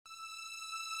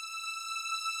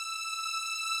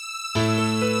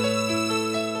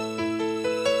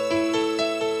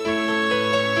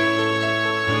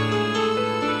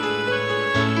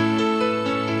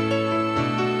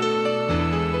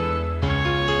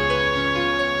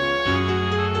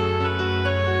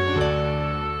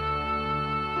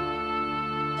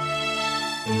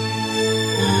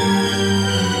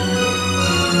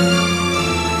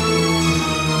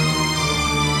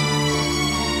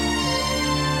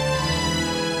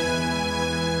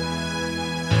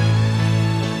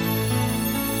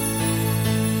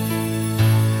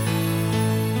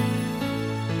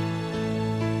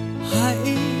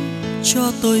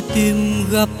cho tôi tìm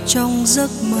gặp trong giấc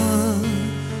mơ,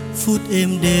 phút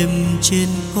êm đềm trên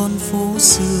con phố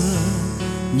xưa,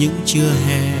 những trưa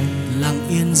hè lặng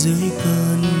yên dưới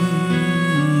cơn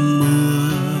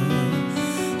mưa.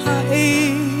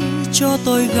 Hãy cho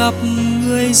tôi gặp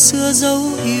người xưa dấu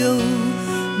yêu,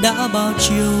 đã bao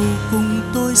chiều cùng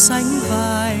tôi sánh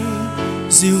vai,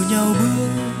 dìu nhau bước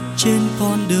trên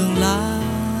con đường lá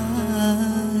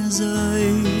rơi.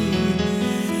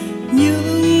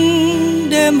 Những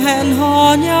đêm hẹn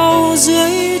hò nhau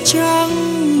dưới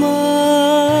trăng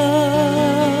mờ,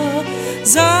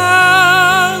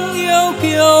 dáng yêu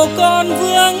kiều còn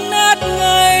vương nét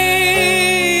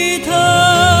ngây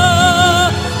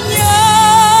thơ. Nhớ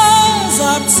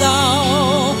giạt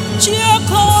rào chiếc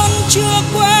hôn chưa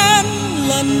quen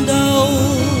lần đầu,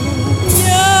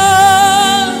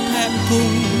 nhớ thẹn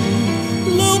thùng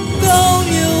lúc câu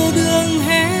yêu đương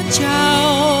hé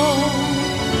chào.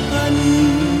 Ân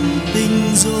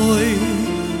tình rồi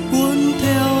cuốn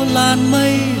theo làn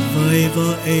mây vời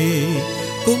vợi,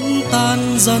 cũng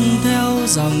tan dần theo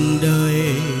dòng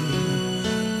đời,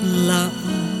 lặng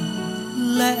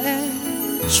lẽ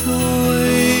trôi.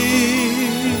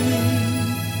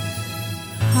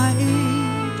 Hãy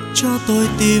cho tôi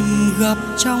tìm gặp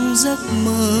trong giấc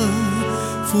mơ,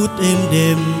 phút êm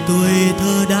đềm tuổi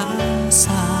thơ đã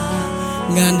xa,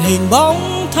 ngàn hình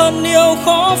bóng thân yêu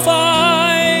khó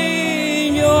phai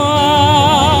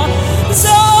nhòa.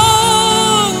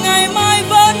 Dẫu ngày mai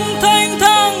vẫn thanh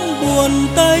thang buồn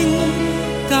tênh,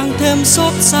 càng thêm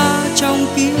xót xa trong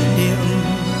kỷ niệm,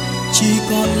 chỉ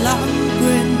còn lãng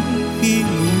quên khi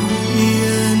ngủ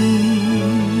yên.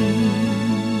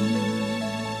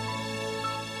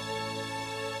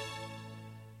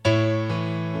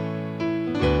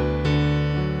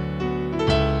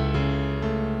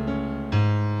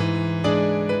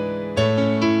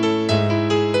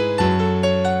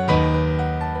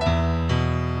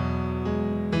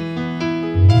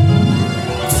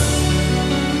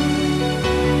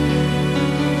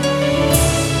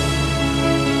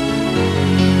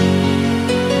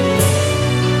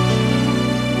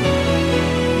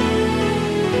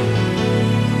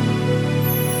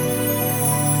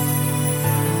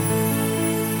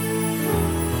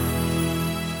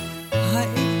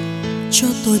 Cho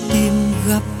tôi tìm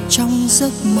gặp trong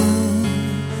giấc mơ,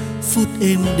 phút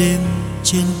êm đềm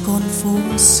trên con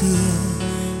phố xưa,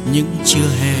 những trưa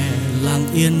hè lặng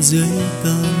yên dưới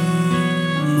cơn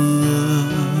mưa.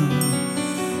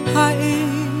 Hãy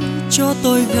cho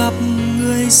tôi gặp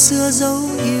người xưa dấu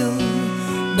yêu,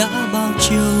 đã bao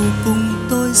chiều cùng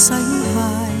tôi sánh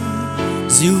vai,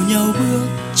 dìu nhau bước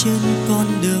trên con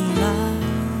đường lá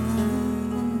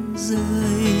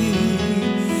rơi.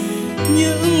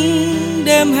 Những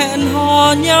đêm hẹn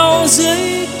hò nhau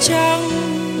dưới trăng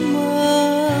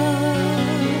mơ,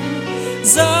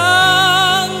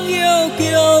 dáng yêu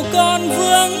kiều còn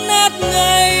vương nét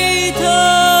ngây thơ.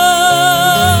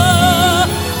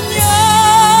 Nhớ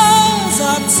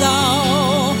giạt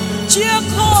rào chiếc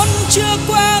hôn chưa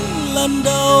quen lần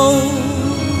đầu,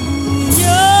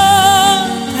 nhớ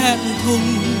thẹn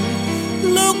thùng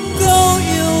lúc câu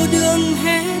yêu đương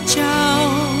hé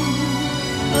chào.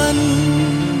 Ân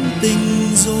tình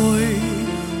rồi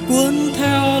cuốn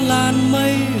theo làn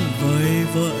mây vời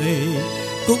vợi,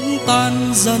 cũng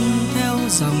tan dần theo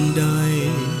dòng đời,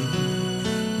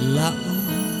 lặng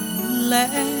lẽ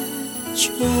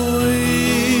trôi.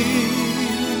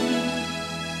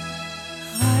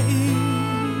 Hãy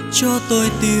cho tôi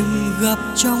tìm gặp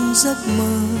trong giấc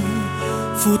mơ,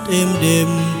 phút êm đềm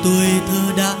tuổi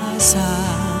thơ đã xa,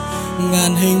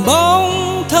 ngàn hình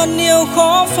bóng thân yêu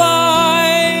khó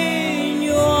phai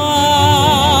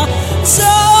nhòa.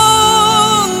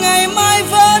 Dẫu ngày mai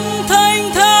vẫn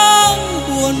thanh thang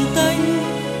buồn tênh,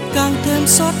 càng thêm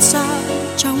xót xa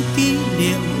trong kỷ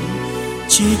niệm,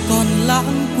 chỉ còn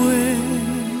lãng quên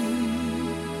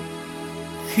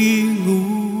khi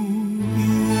ngủ